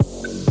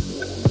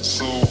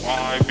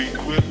I've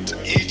equipped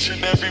each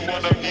and every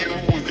one of you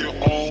with your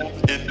own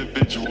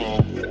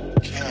individual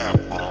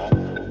camera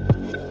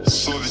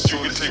so that you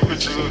can take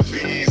pictures of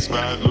these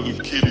bad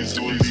little kitties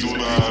doing these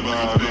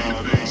bad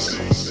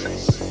things.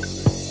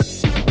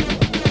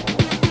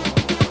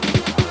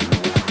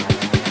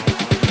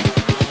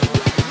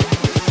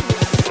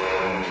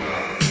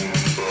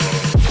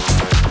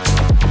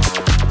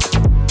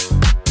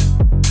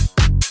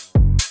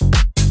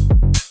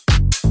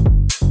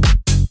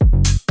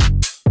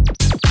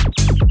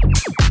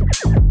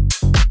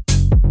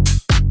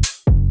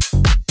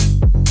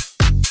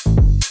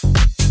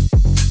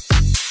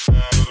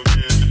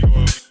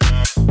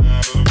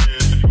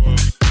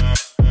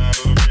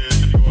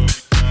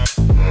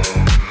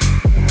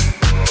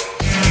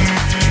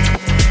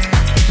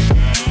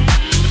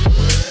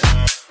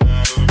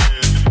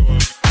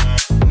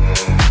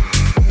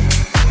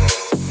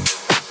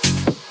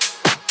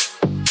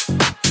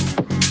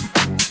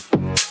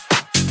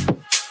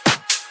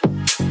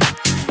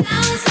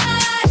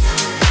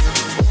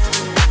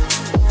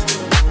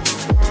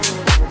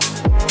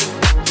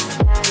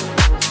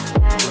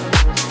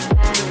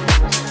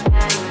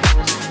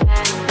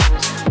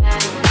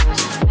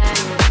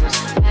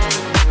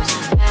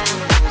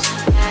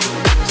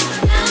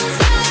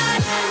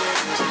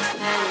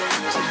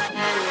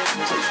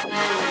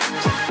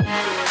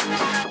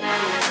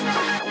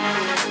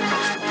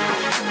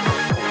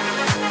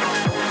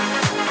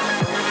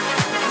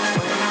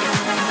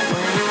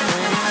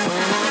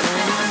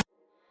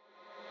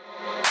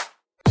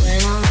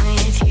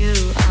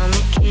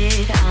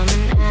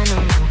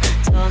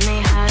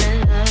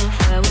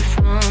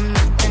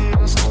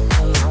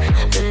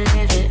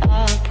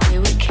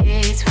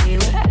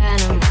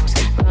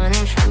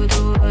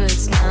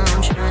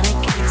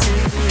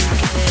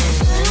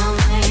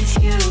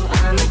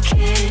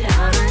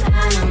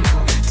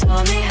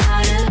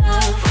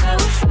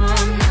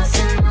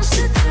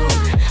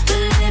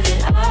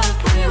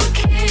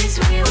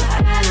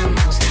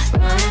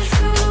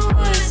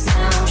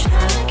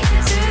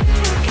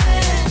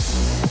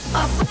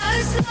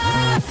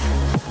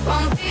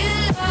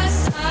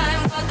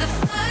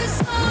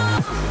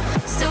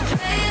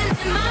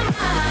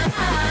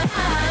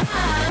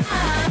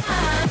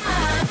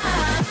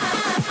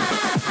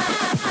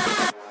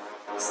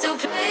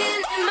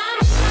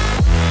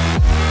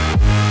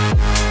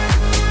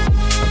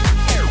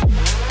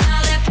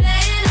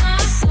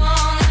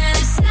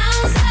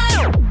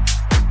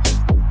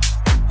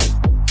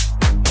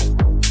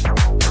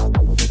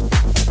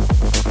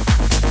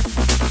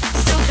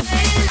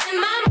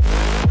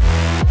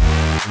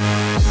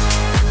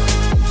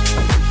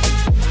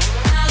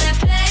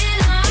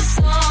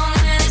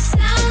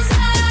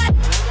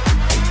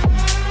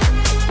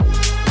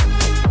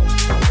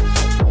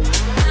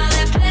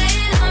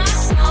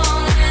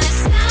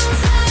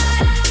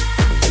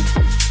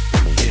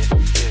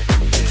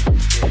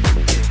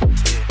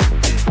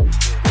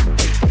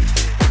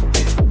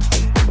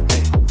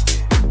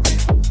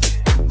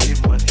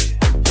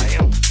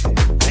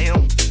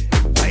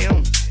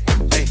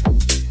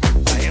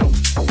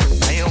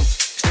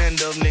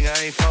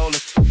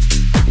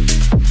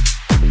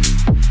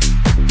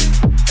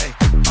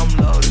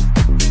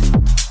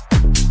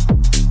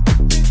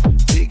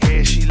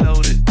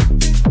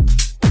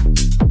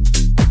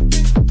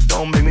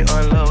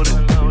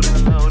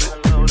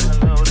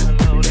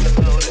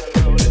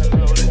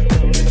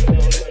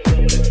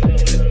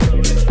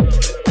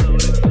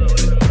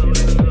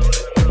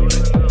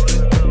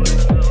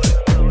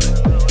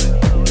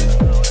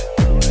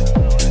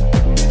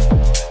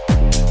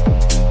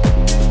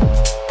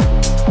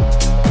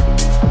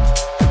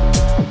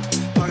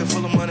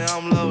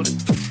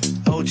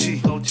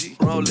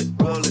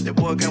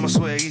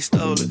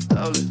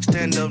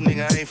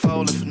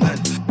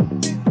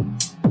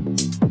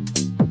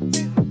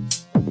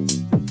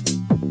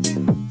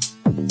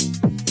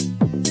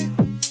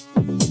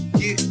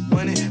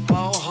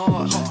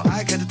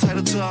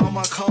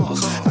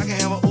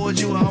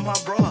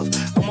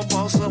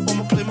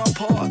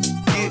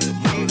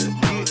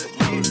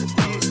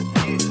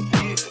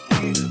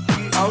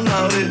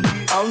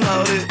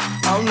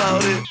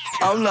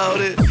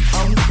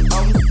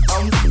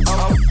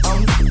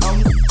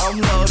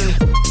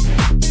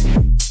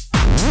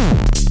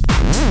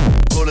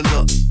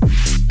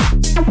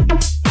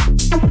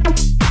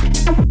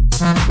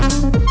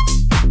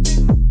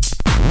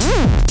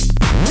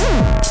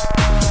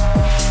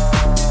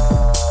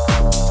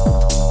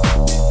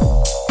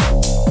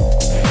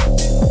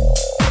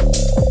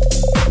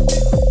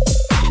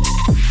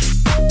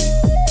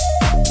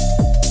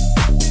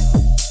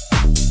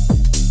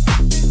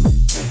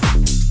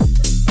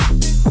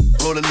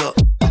 Roll it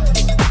up.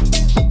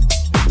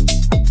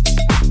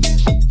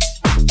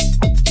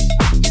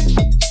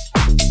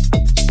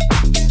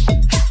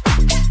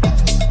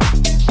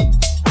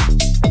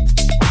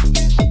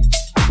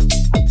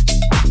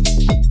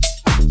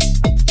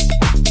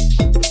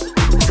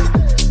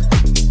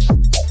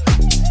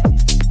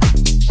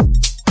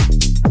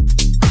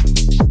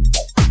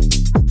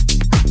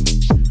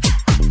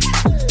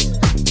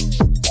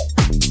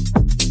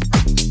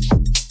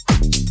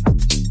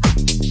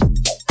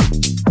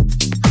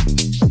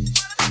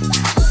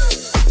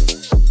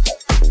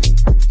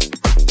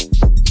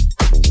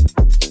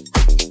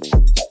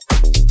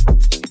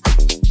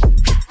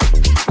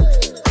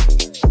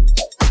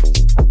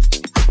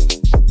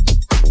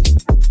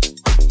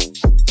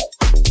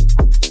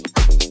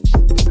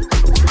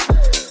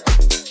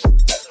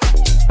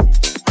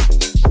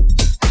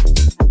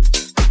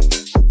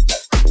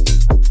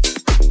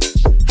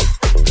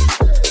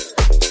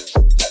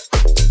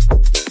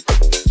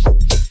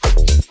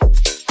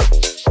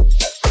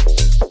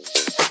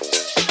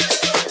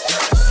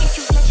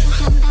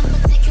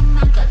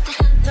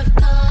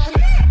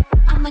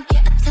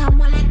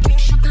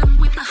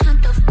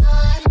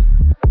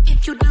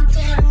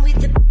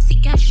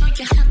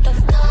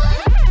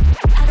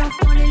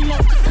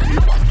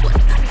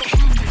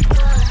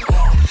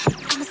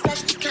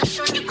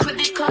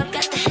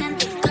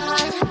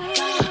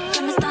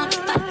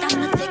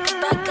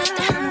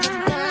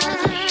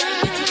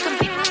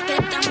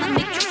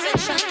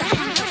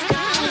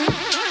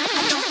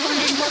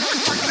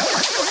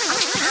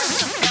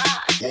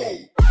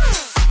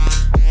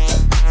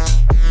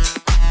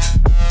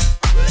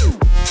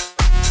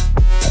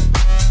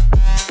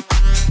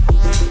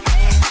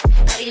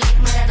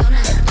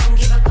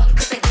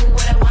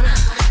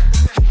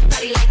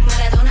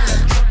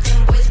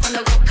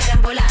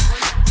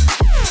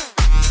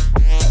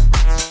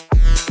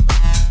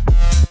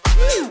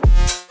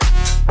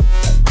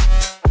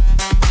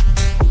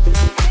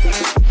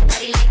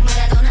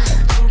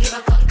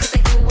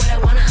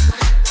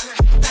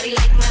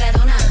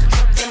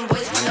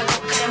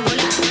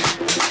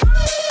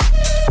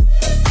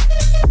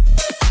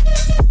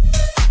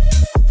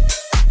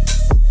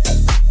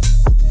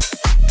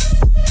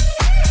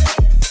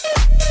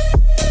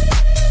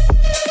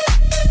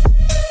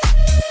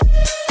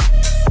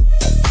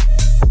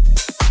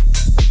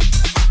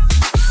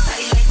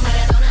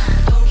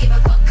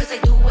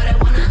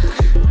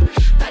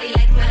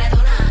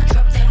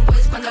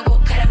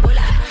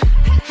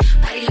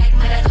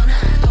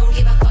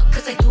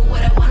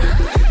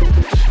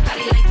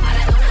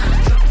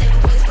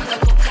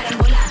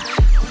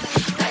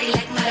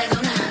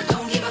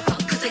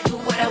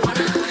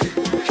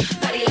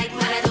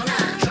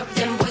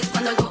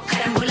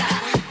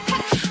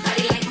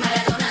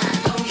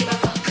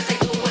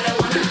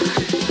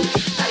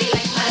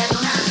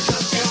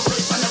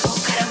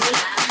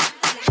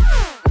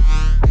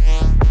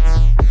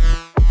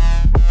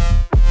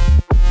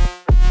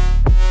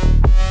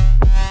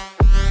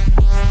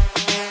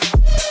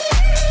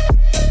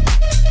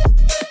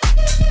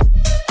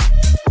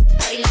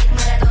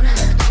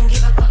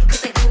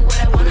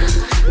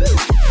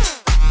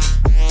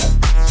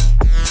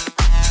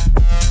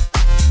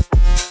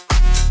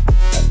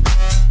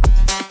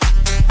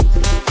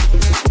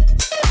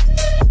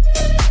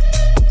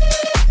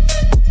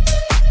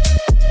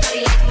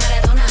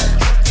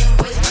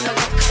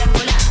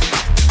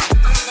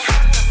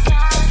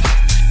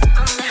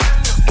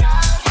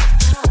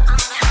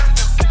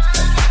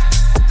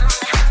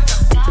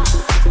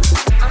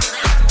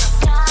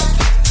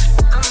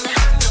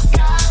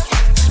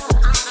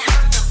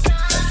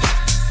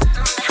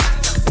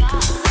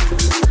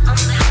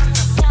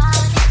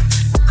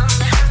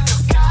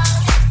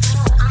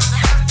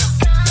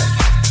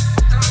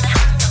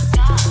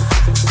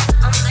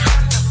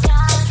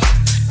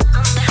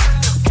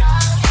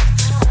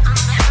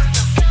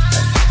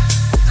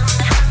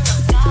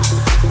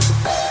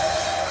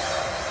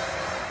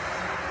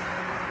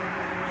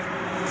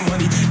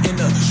 money in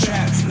the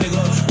trap,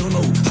 nigga. Don't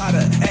know how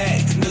to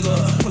act, nigga.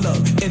 Pull up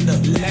in the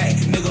lag,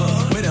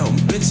 nigga. Where them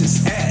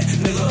bitches at,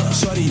 nigga?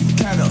 Shorty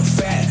kinda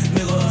fat,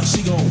 nigga.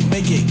 She gon'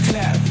 make it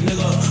clap,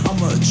 nigga.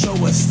 I'ma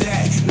throw a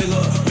stack,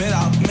 nigga. Bet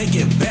I'll make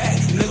it back,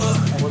 nigga.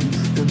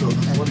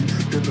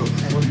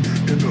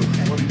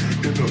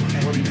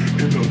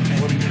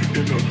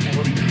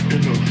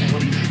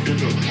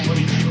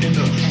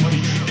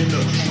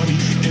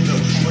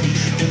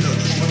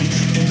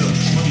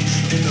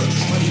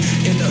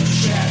 In the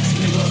trap,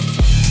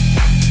 nigga.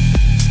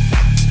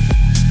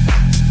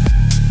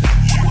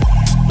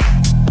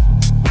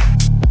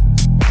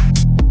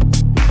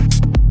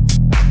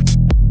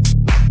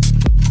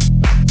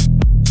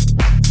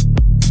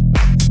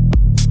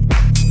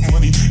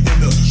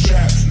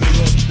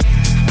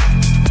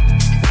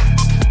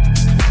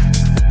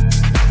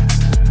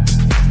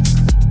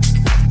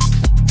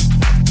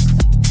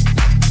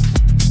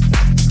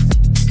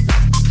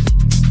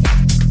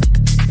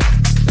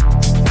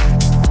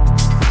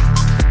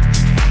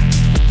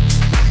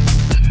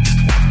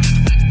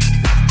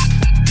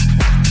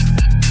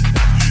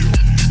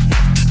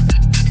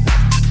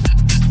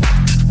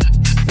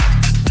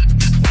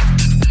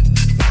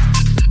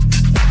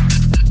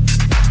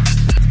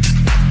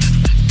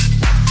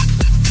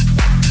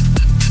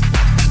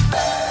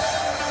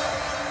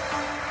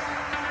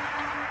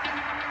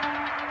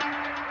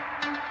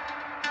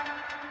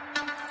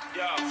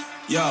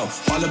 Yo,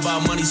 all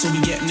about money, so we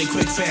getting it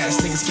quick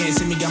fast. Niggas can't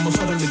see me, got my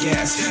foot on the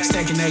gas.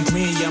 Stacking that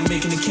green, yeah, I'm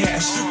making the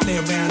cash.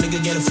 Play around, nigga,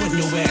 get a foot in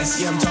your ass.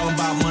 Yeah, I'm talking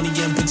about money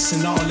and bitches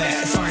and all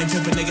that. If I ain't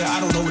pimpin', nigga, I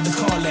don't know what to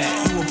call that.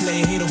 You a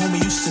player hater, homie,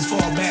 you should just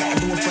fall back.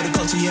 I do it for the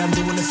culture, yeah, I'm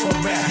doing it for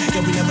rap.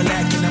 Yeah, we never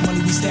lacking, that money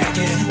we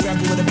stacking.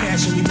 Rapping with a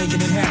passion, we making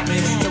it happen.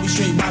 Yeah, we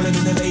straight wildin'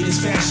 in the latest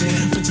fashion.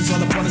 Bitches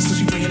all upon us,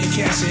 cause we bringing the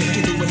cash in.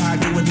 Can do it how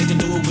I do it, nigga,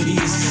 do it with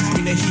ease.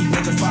 Bring that heat,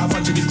 nigga,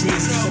 500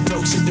 degrees. The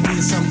broke shit to me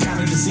is some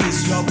kind of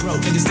disease. Y'all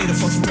broke, nigga, stay the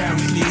fuck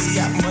around me, please.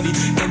 Got money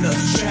in the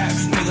trap,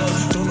 nigga.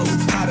 Don't know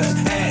how to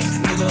act,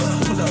 nigga.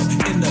 Pull up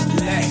in the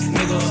lag,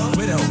 nigga.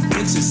 Where them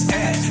bitches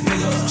at,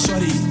 nigga?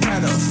 Shorty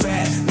kinda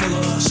fat,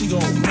 nigga. She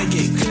gon' make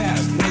it clap,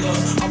 nigga.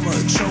 I'ma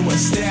throw a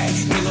stack,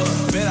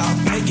 nigga. Bet I'll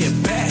make it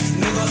back,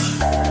 nigga.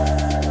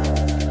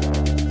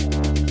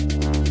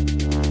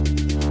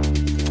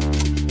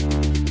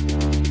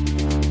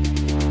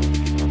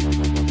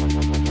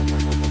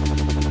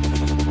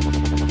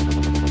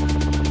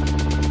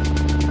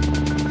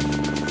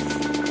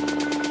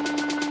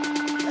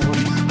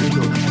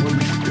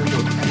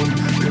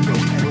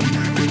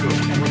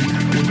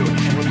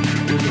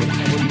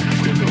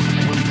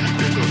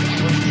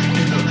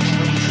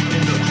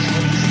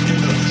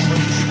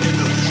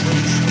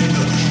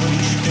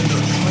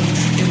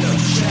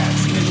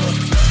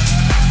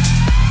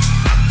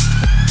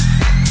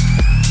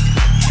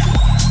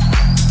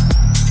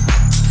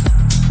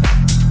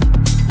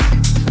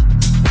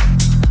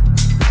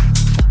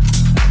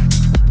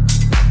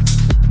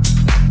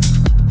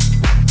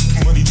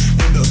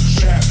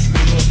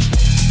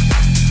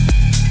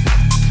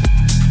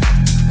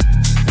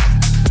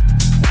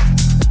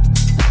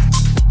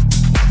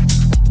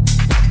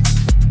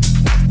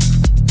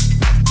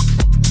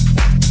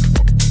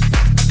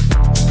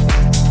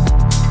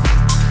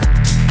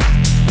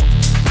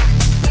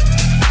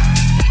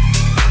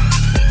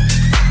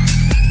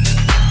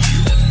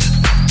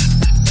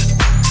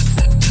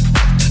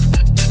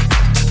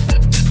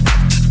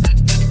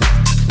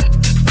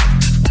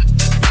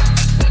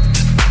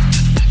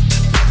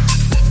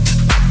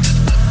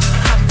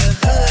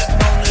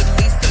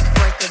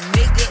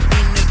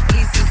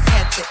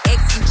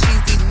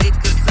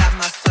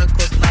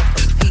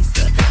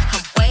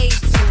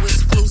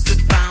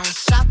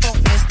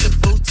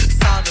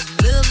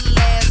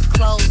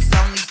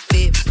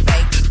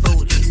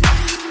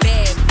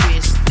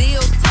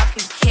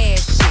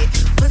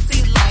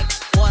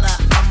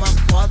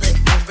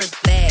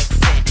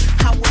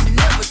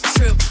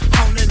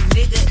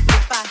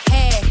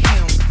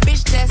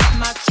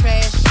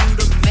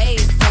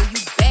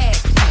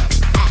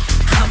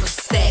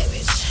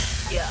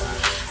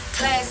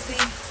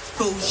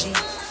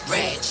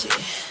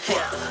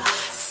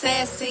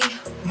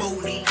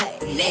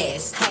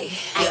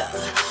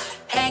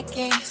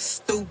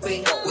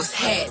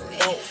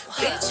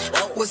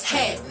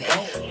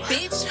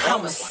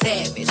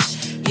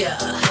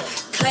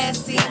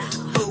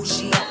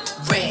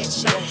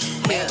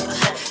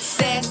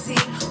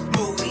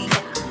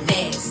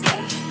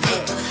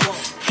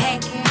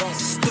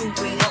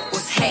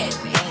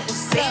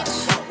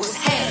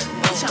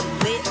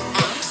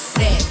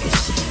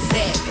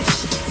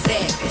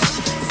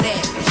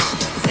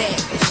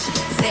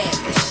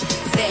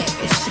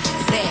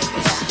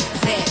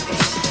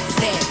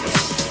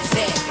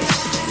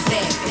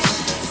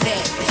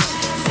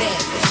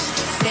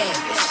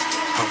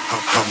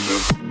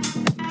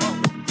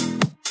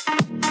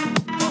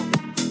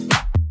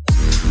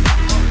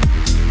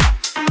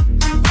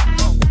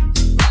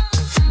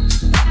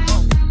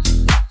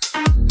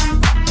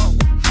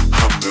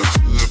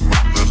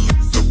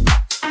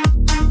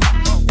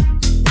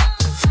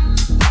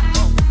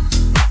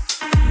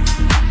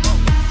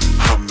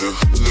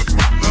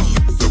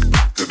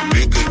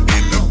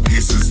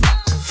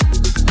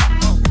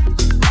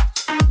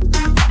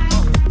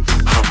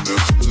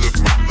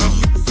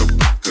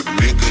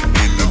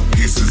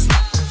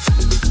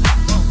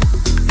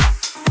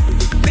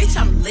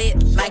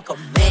 like a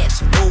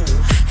match. Ooh,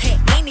 and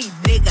any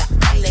nigga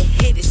I let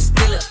hit is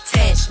still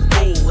attached.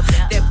 Ooh,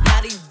 that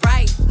body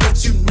right,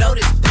 but you know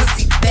this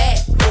pussy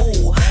fat.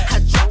 Ooh, I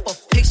drop a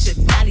picture,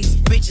 now these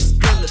bitches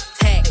feel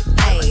attacked.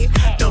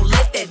 Ayy, don't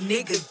let that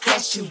nigga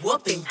gas you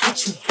up and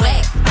get you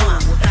whacked.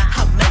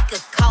 I make a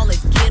call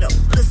and get a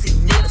pussy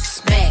nigga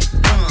smack.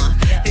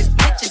 This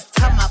bitch is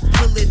talking about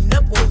pulling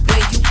up, well,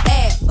 where you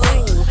at?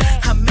 Ooh,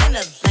 I'm in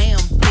a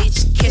lamb, bitch,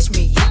 catch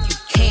me if you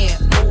can.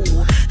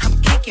 Ooh, I'm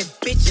kicking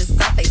bitches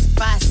out they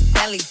spots,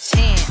 Sally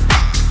Chan.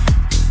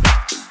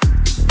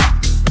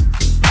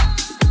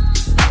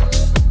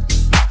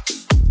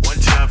 One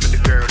time for the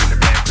girl in the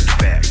back with the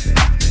back.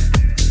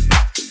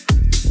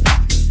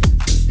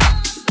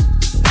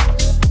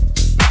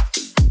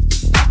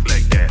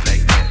 Like that,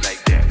 like that,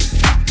 like that.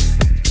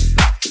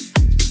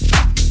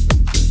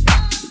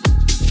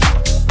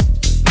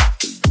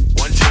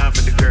 One time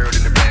for the girl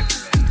in the back.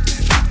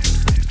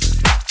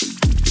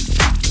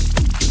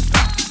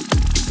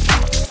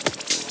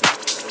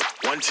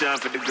 One time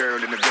for the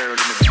girl and the girl in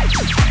the back.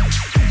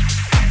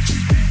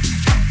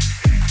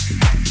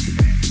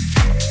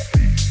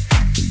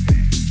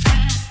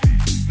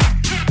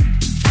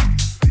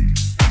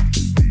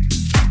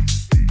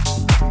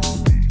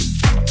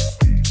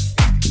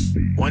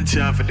 One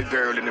time for the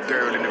girl and the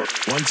girl in the.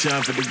 One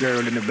time for the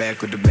girl in the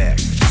back with the back.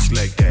 Just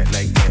like that,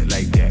 like that,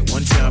 like that.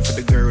 One time for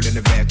the girl in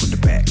the back with the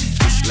back.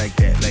 Just like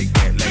that, like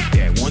that, like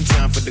that. One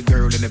time for the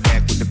girl in the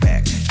back with the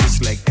back.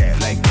 Just like that,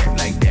 like that,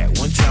 like that.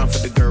 One time for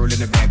the girl in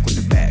the back with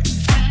the back.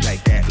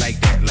 Like that, like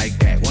that, like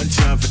that. One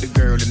time for the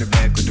girl in the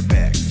back with the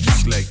back.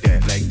 Just like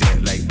that, like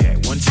that, like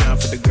that. One time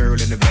for the girl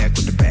in the back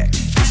with the back.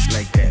 Just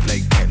like that,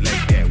 like that,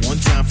 like that. One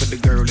time for the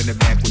girl in the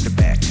back with the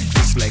back.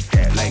 Just like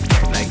that, like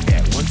that, like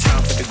that. One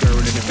time for the girl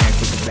in the back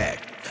with the back.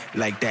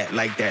 Like that,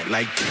 like that,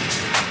 like that.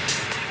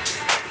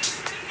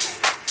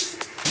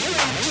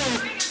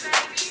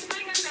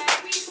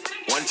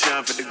 One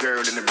time for the girl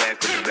in the back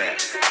with the back.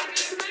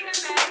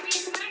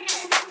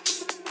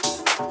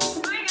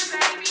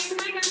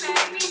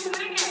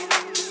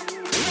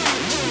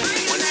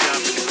 One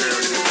time for the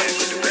girl in the back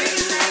with the back.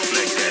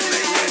 Like that,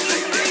 like that,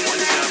 like that.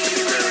 One time for the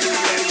girl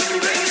in the back with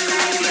the back.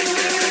 Like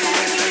that, like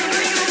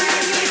that,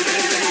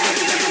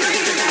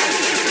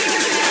 like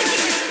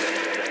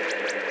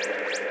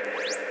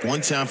that.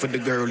 One time for the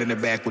girl in the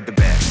back with the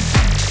back.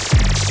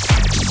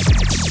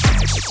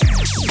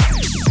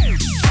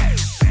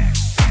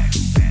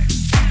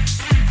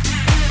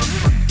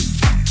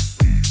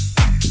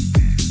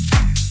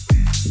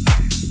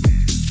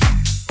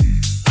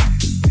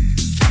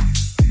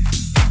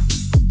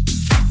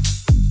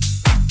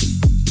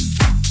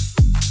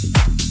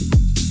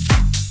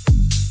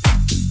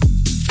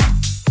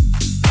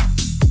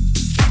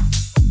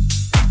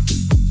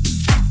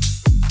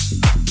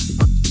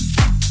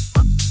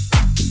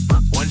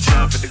 One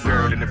time for the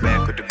girl in the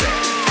back with the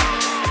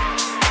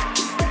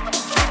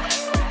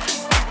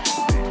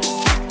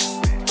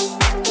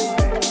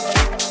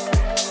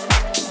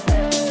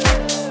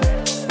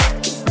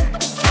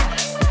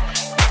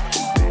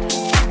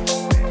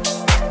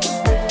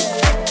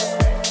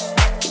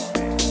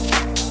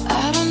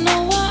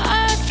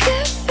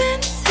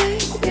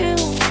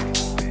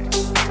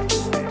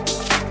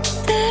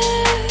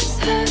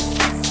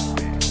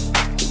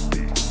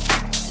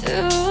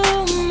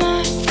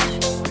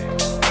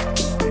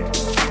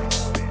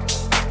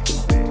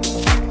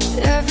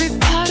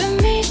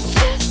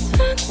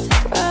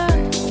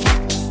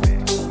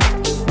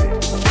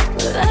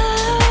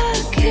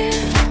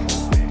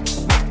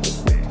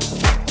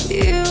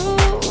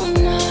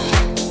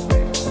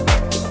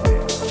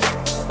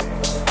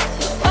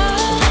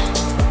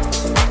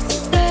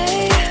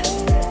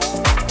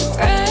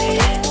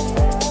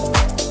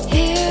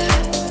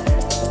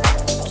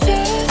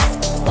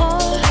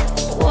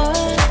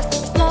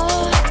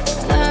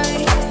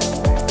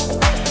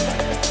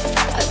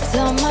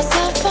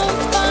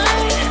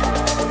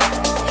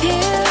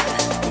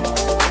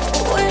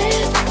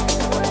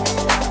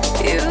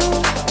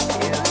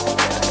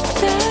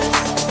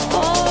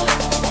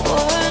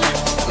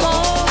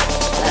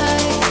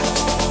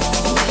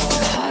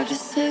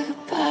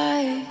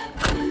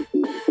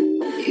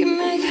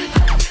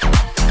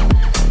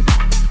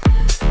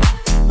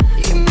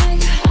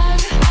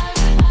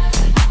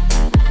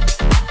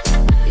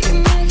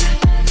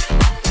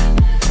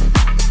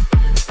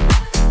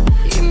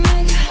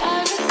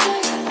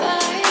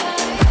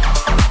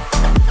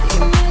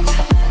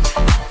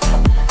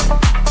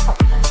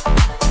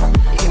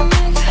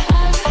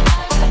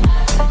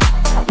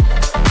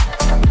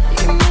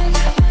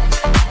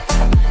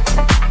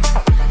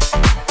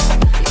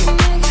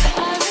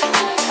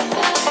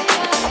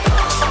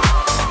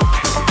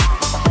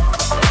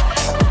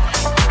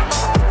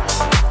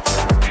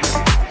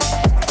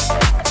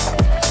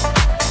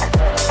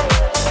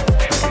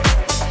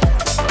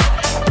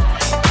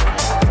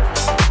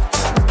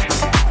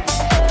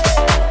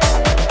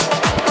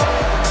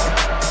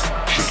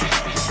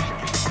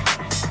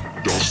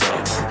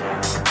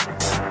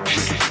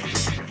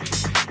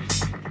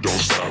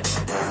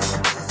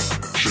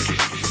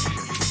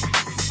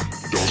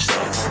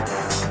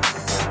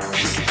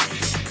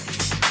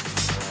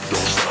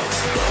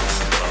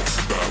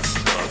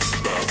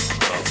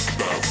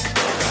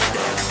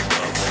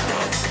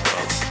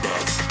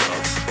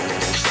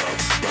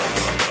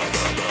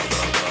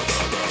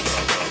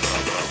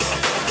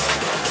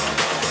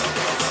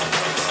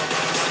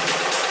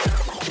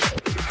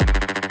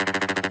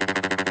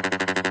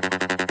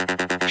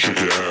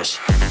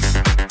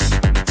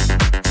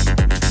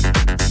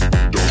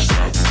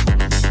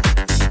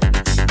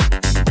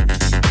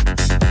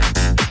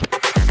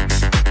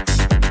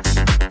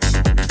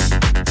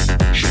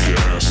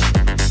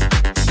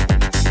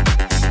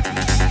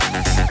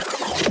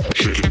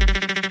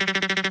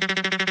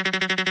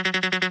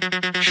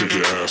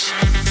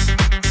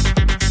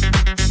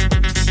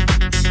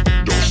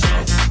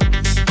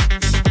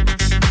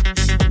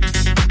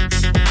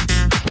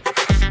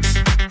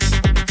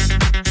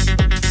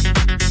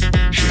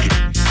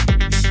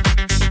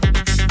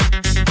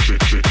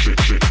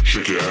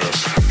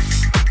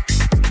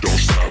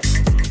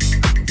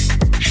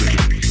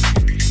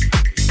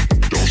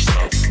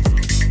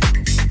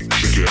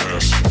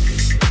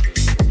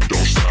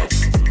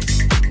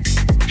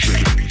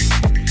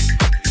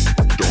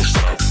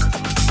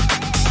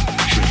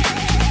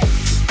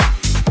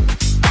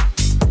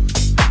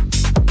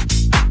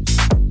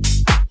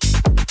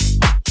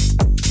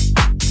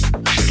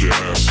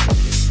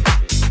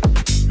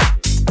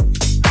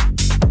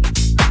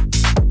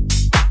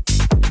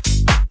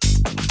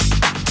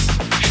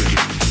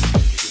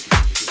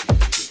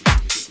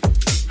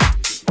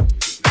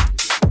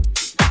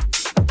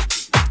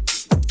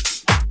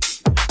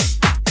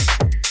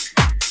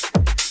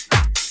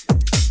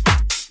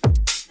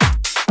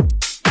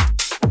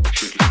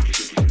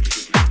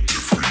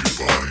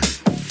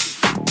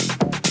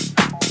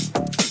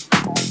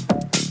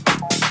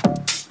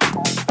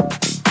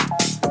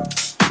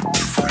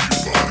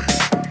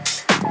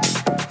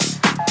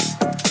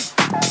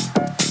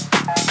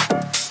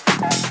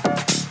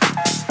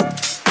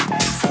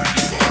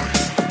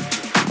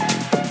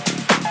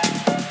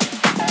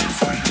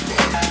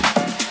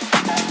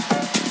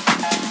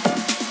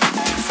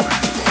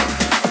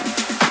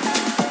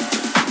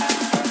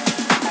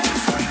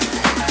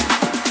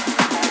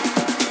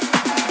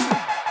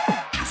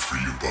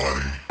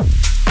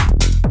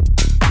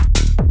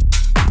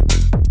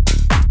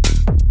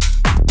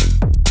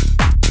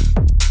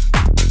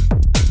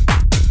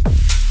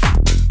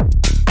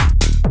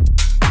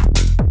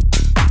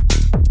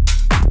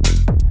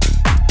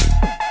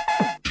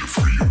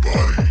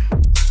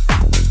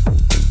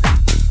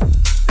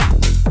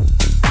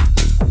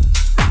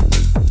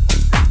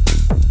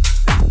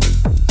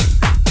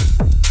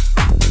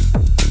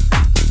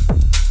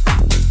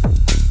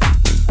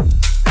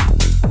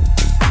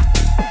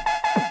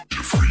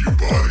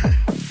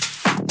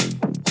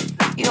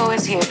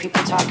always hear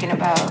people talking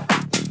about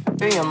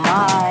free your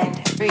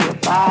mind, free your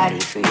body,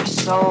 free your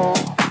soul.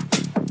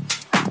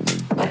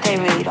 But they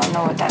really don't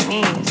know what that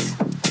means.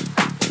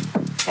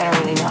 They don't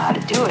really know how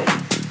to do it.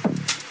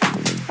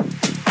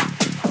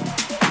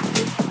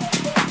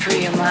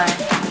 Free your mind,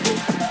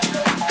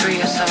 free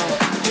your soul,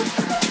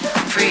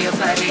 free your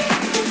body.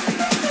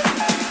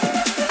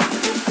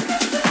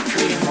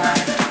 Free your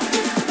mind,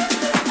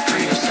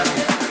 free your soul.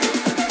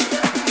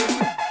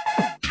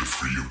 To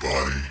free your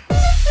body.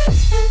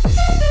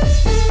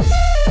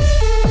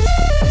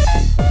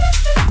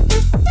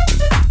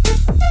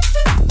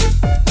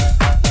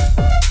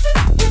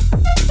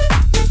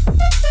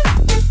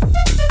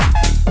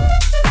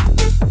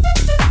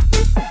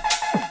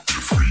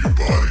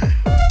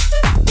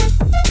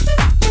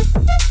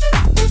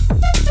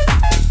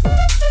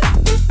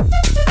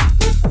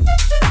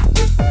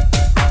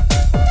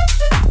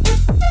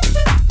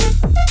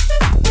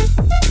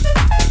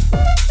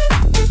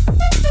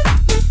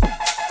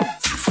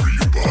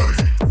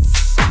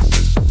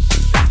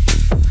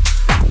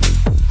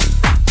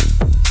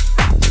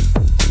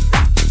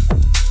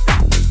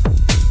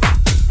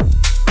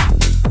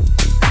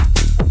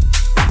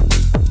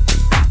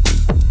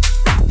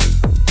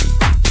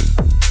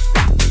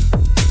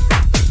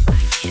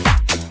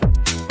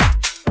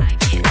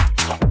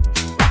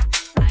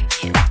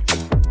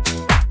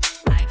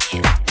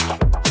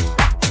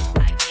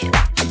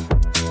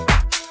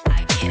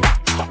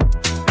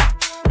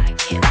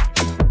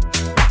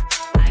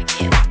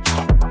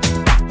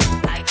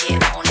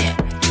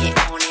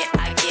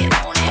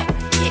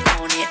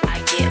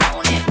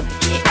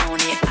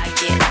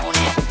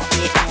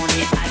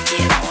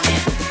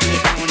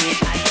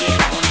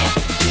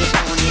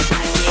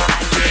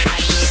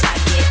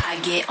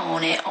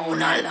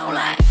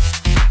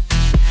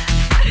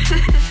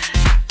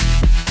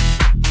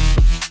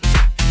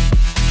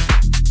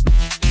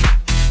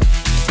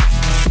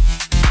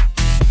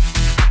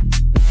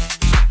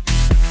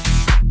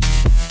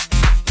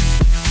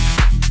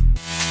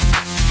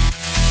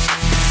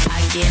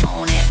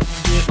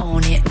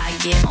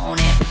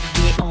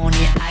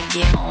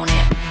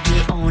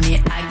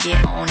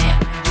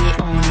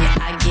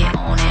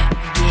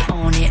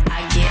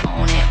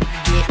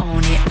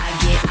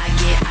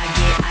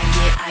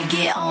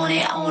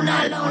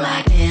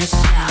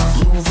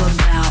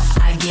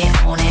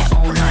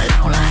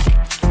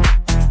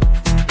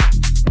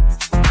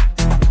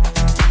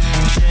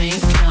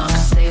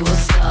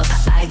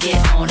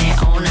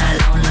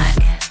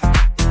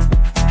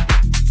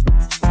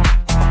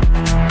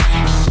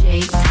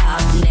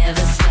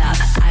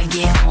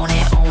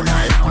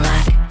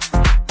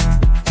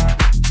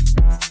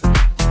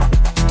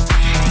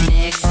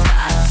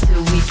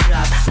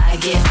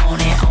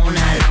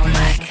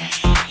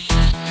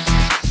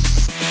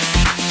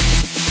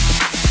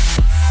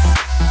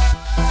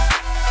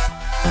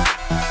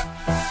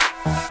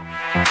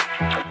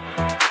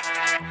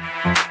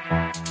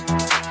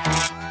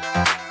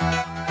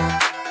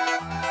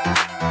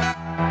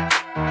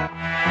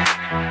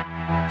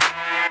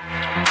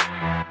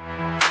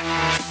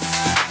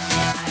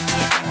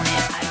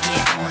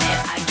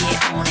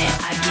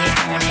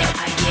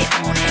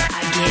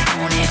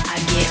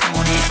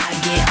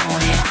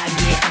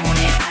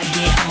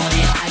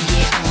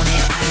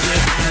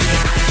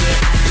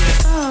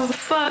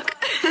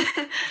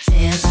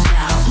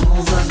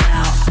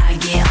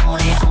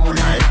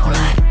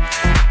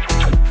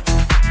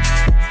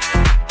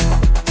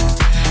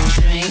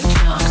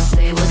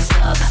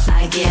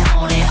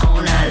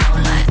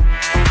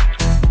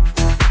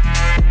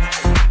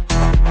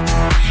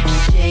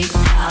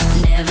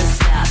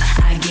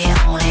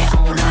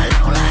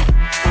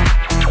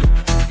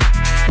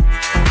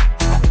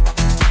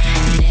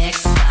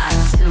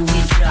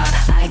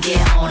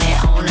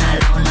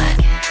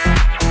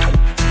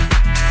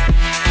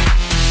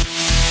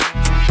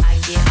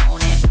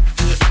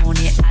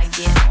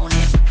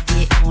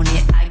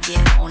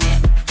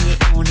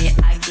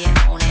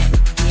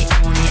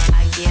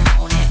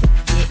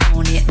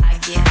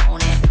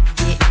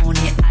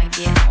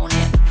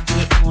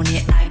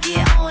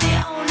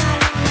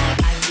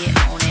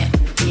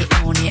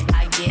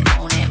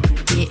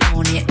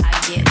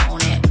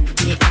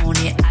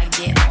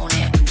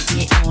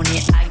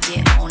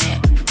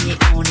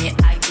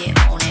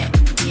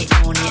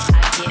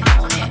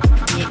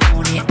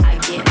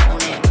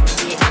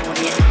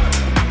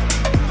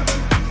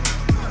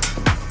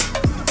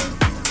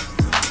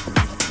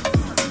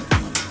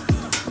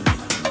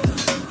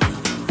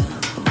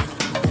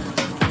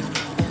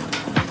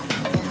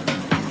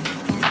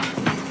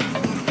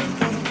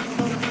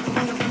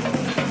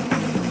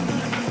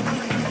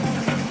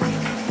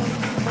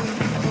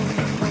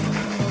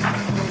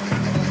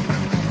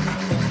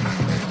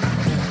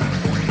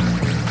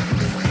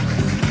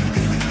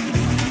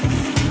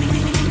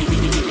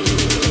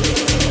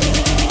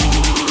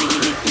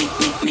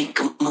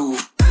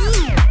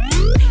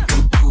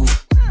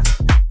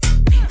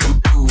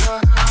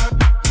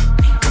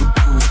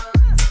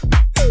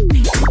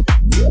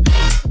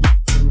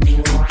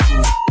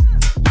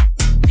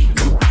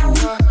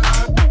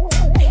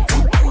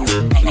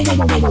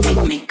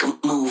 Make 'em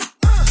move.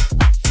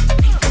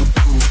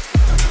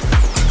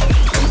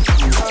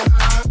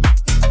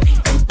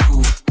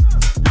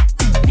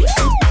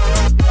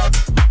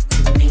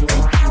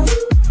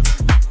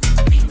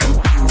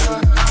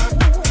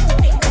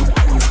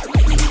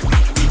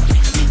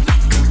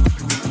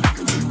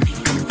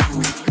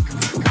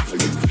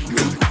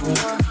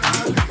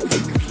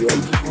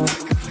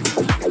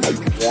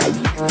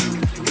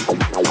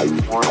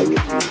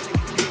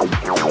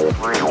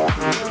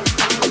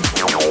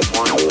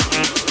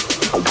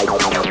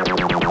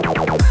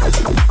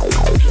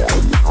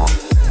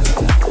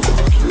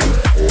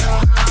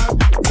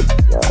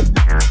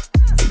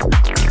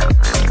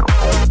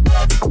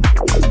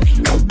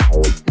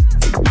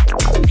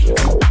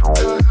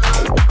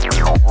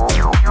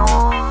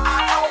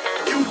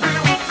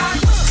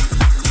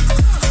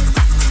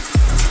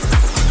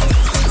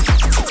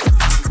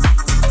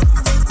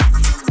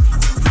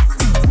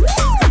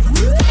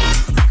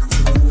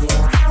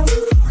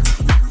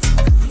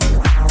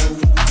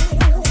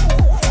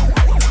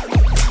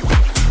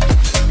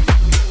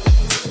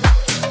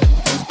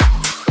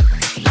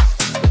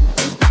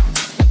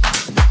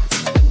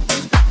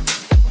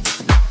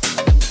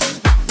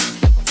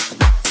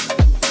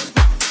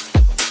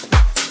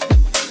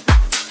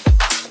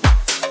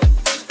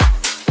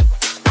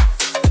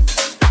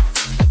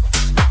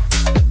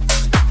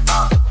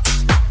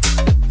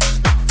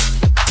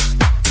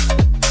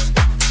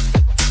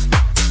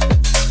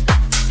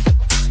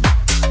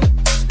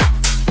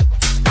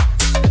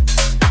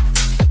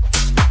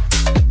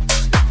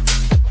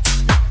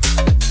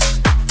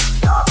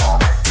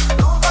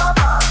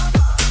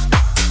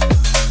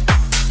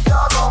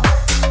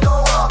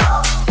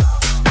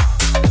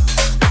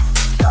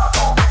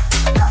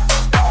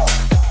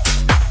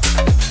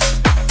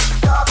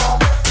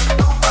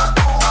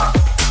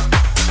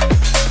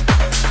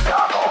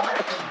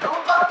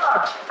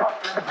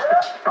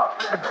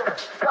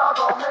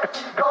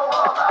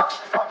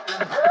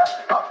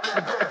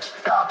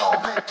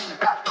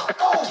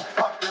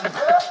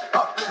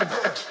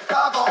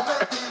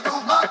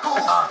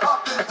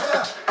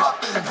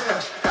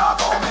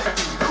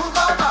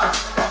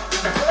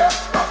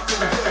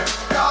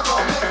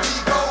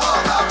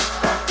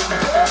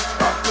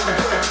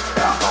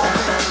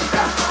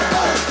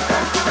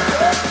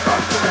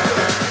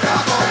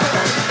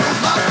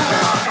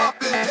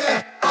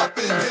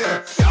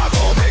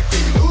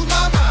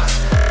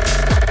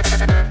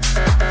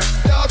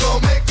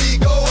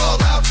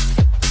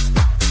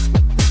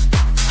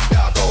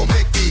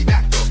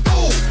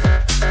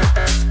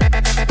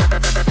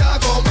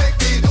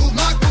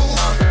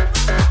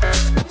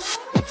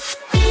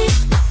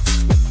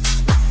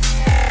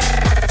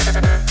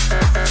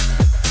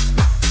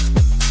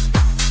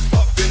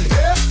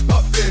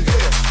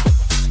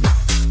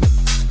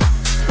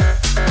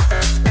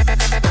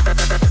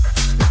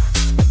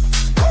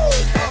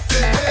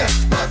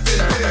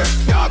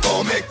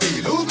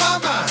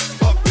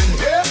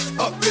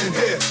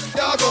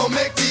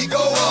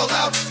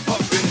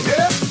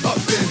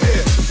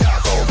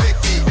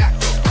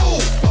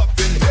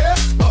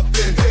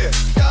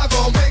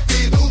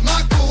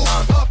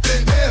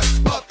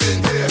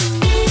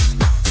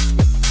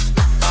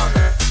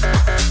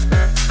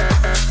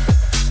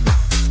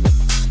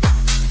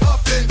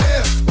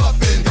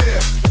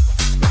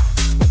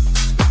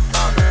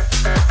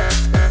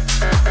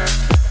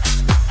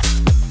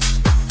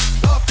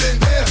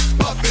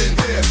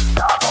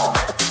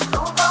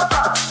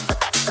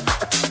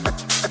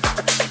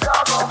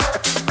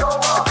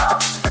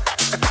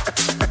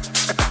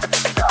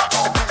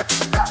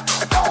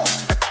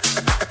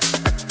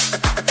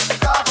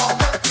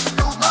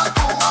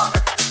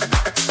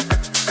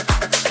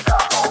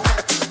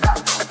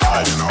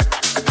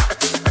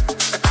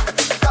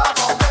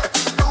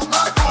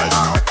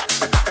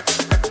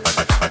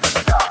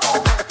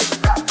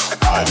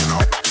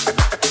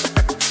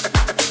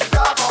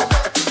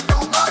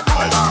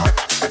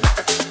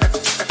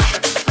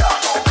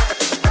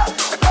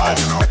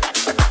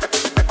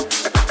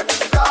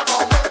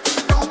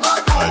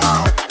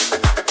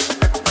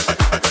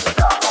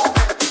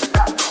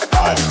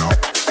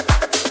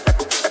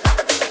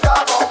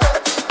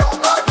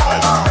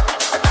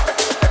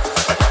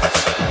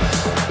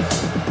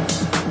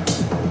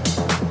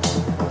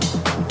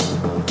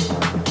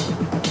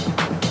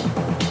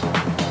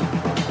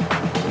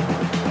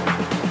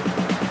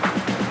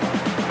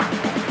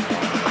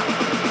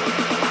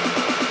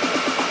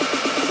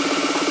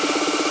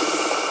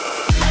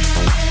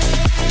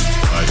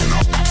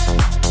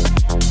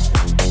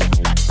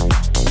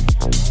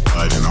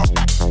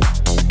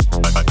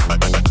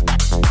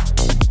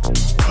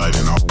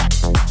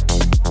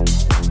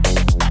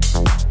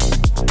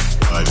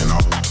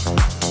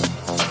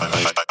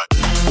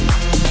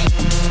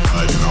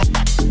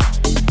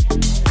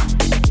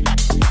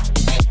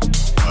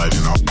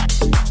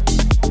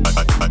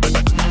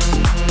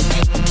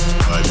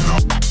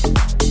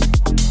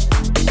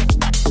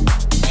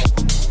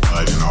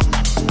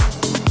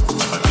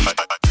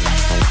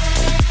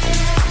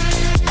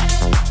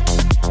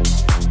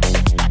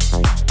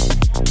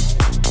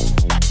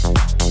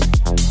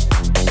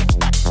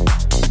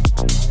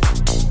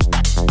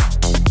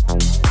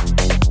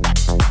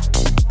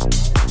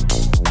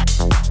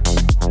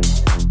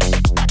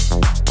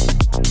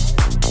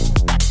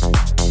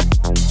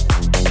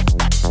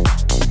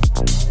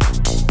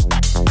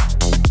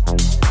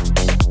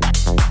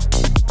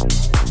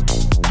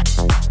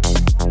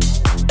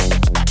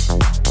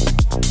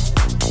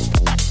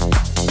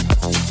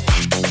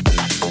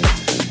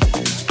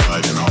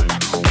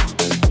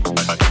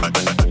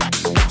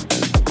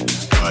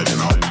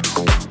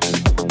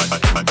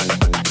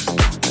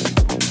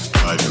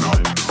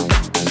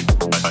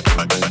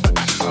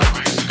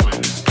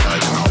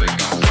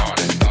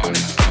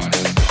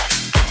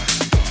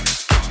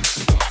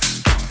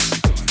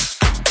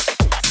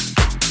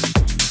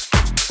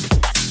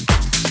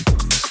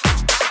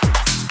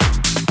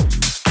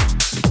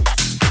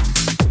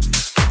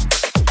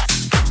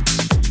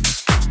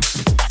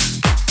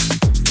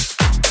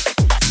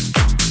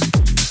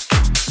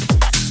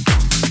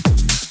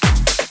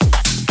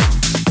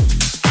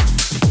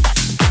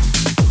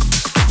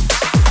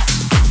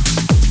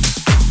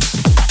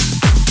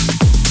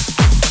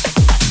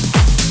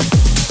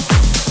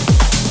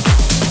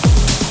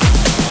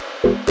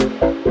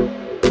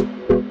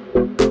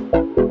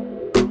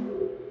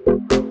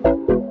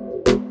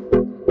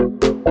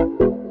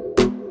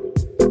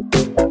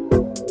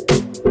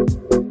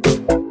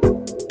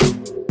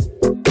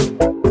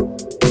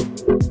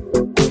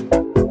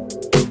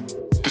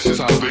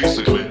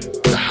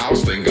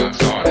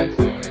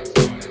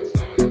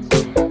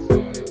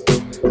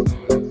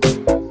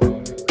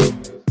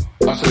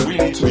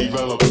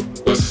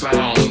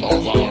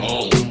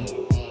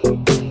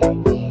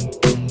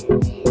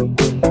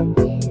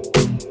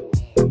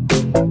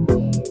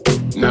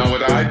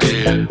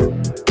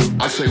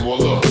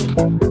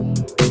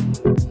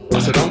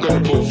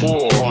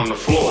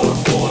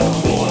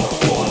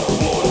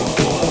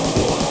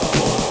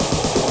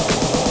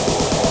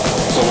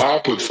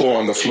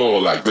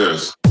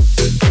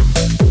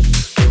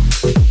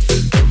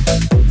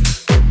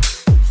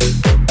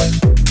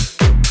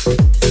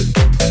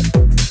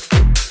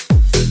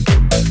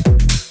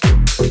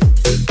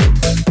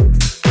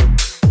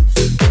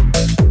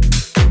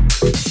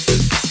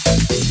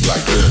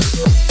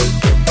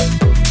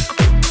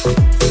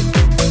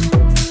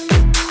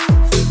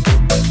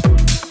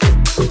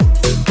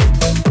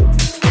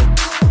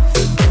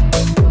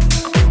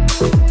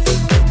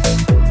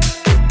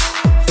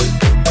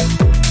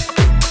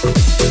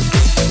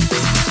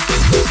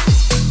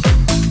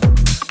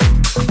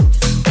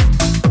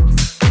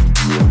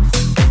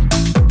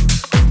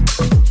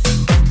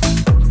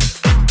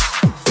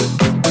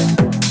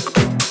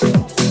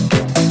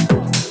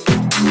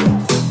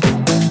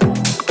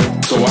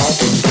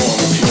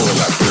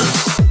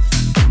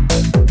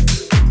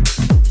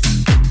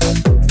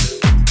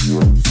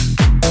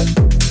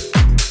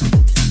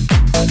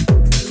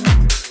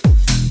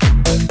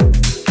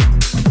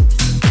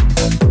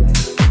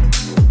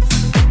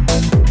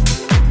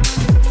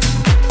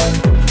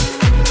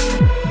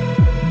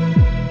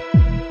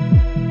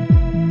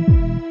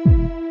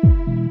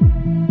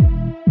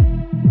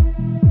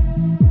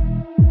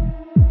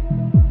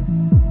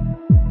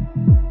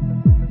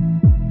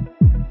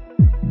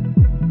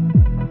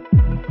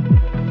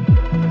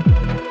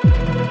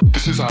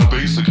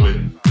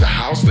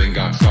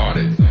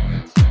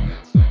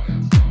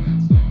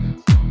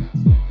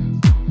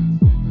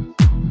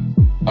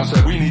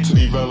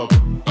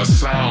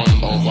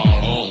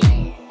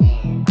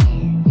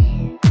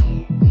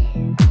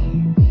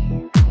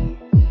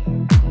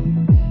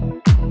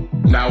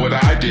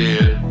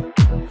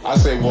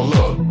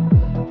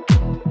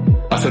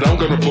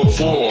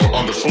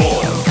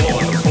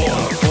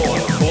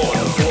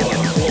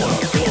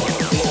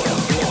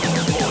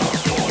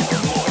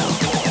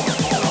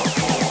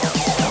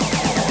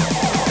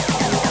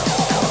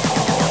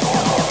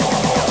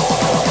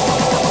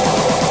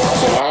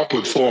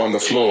 Four on the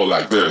floor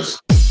like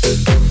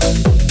this.